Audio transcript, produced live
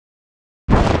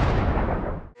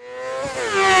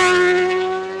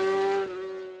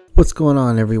What's going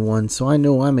on, everyone? So I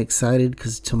know I'm excited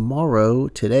because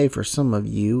today for some of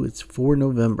you, it's 4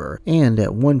 November, and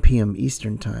at 1 p.m.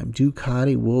 Eastern Time,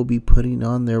 Ducati will be putting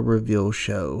on their reveal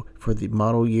show for the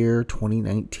model year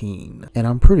 2019. And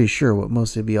I'm pretty sure what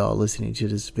most of y'all listening to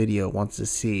this video wants to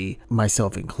see,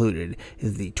 myself included,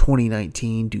 is the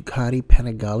 2019 Ducati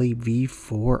Panigale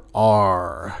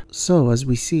V4R. So as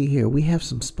we see here, we have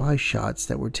some spy shots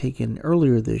that were taken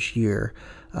earlier this year.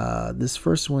 This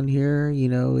first one here,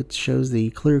 it shows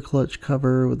the clear clutch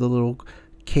cover with a little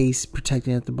case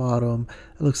protecting at the bottom.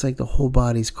 It looks like the whole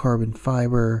body's carbon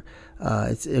fiber.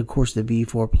 It's of course the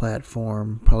V4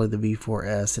 platform, probably the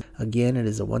V4S. Again, it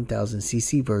is a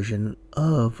 1000cc version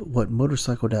of what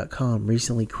Motorcycle.com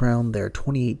recently crowned their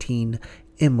 2018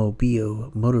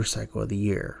 MOBO Motorcycle of the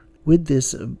Year. With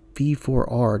this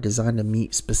V4R designed to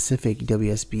meet specific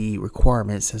WSB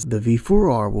requirements, the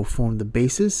V4R will form the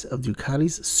basis of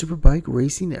Ducati's superbike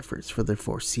racing efforts for the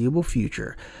foreseeable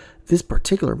future. This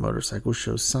particular motorcycle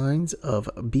shows signs of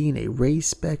being a race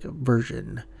spec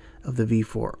version of the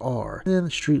V4R and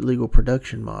the street legal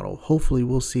production model. Hopefully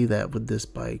we'll see that with this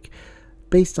bike.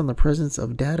 Based on the presence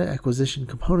of data acquisition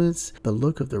components, the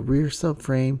look of the rear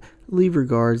subframe, lever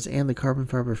guards, and the carbon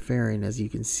fiber fairing, as you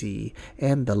can see,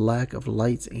 and the lack of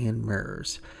lights and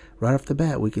mirrors. Right off the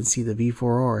bat, we can see the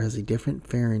V4R has a different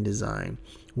fairing design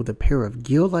with a pair of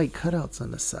gill-like cutouts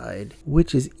on the side,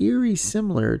 which is eerie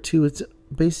similar to its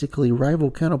basically rival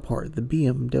counterpart, the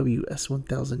BMW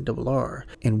S1000RR.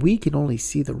 And we can only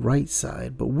see the right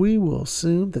side, but we will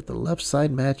assume that the left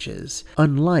side matches,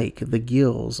 unlike the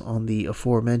gills on the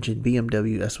aforementioned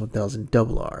BMW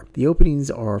S1000RR. The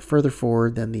openings are further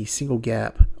forward than the single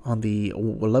gap on the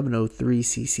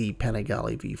 1103cc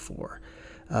Panigale V4.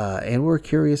 And we're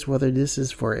curious whether this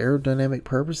is for aerodynamic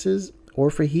purposes or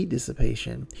for heat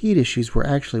dissipation. Heat issues were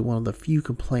actually one of the few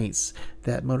complaints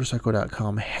that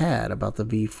Motorcycle.com had about the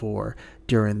V4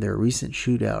 during their recent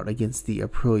shootout against the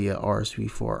Aprilia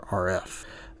RS-V4 RF.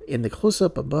 In the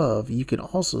close-up above, you can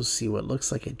also see what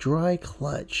looks like a dry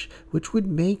clutch, which would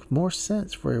make more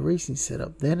sense for a racing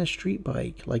setup than a street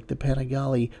bike like the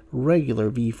Panigale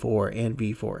regular V4 and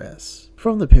V4S.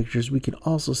 From the pictures, we can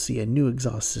also see a new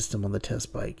exhaust system on the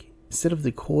test bike. Instead of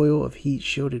the coil of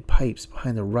heat-shielded pipes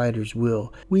behind the rider's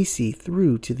wheel, we see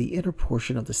through to the inner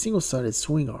portion of the single-sided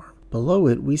swing arm. Below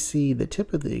it, we see the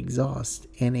tip of the exhaust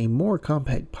and a more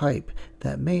compact pipe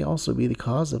that may also be the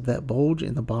cause of that bulge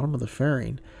in the bottom of the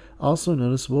fairing. Also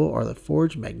noticeable are the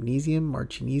forged magnesium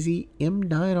Marcinese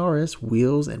M9RS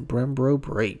wheels and Brembo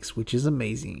brakes, which is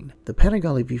amazing. The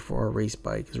Panigale V4R race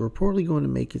bike is reportedly going to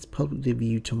make its public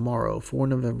debut tomorrow, 4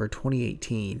 November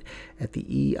 2018, at the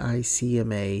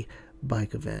EICMA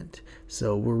bike event.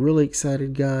 So we're really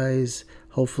excited, guys.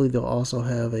 Hopefully they'll also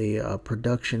have a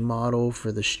production model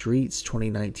for the streets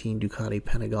 2019 Ducati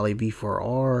Panigale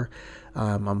V4R.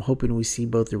 I'm hoping we see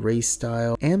both the race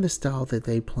style and the style that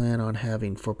they plan on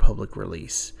having for public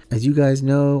release. As you guys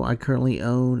know, I currently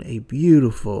own a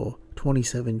beautiful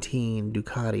 2017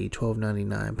 Ducati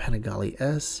 1299 Panigale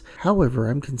S. However,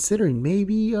 I'm considering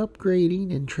maybe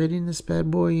upgrading and trading this bad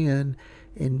boy in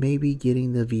and maybe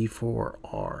getting the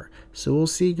V4R. So we'll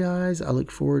see, guys. I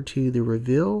look forward to the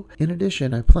reveal. In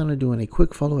addition, I plan on doing a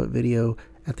quick follow-up video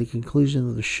at the conclusion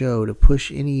of the show to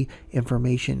push any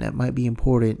information that might be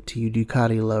important to you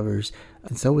Ducati lovers.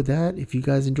 And so with that, if you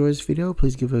guys enjoyed this video,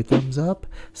 please give it a thumbs up,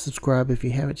 subscribe if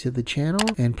you haven't to the channel,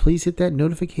 and please hit that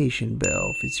notification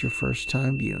bell if it's your first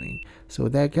time viewing. So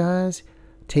with that, guys,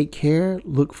 take care,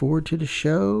 look forward to the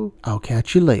show. I'll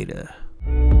catch you later.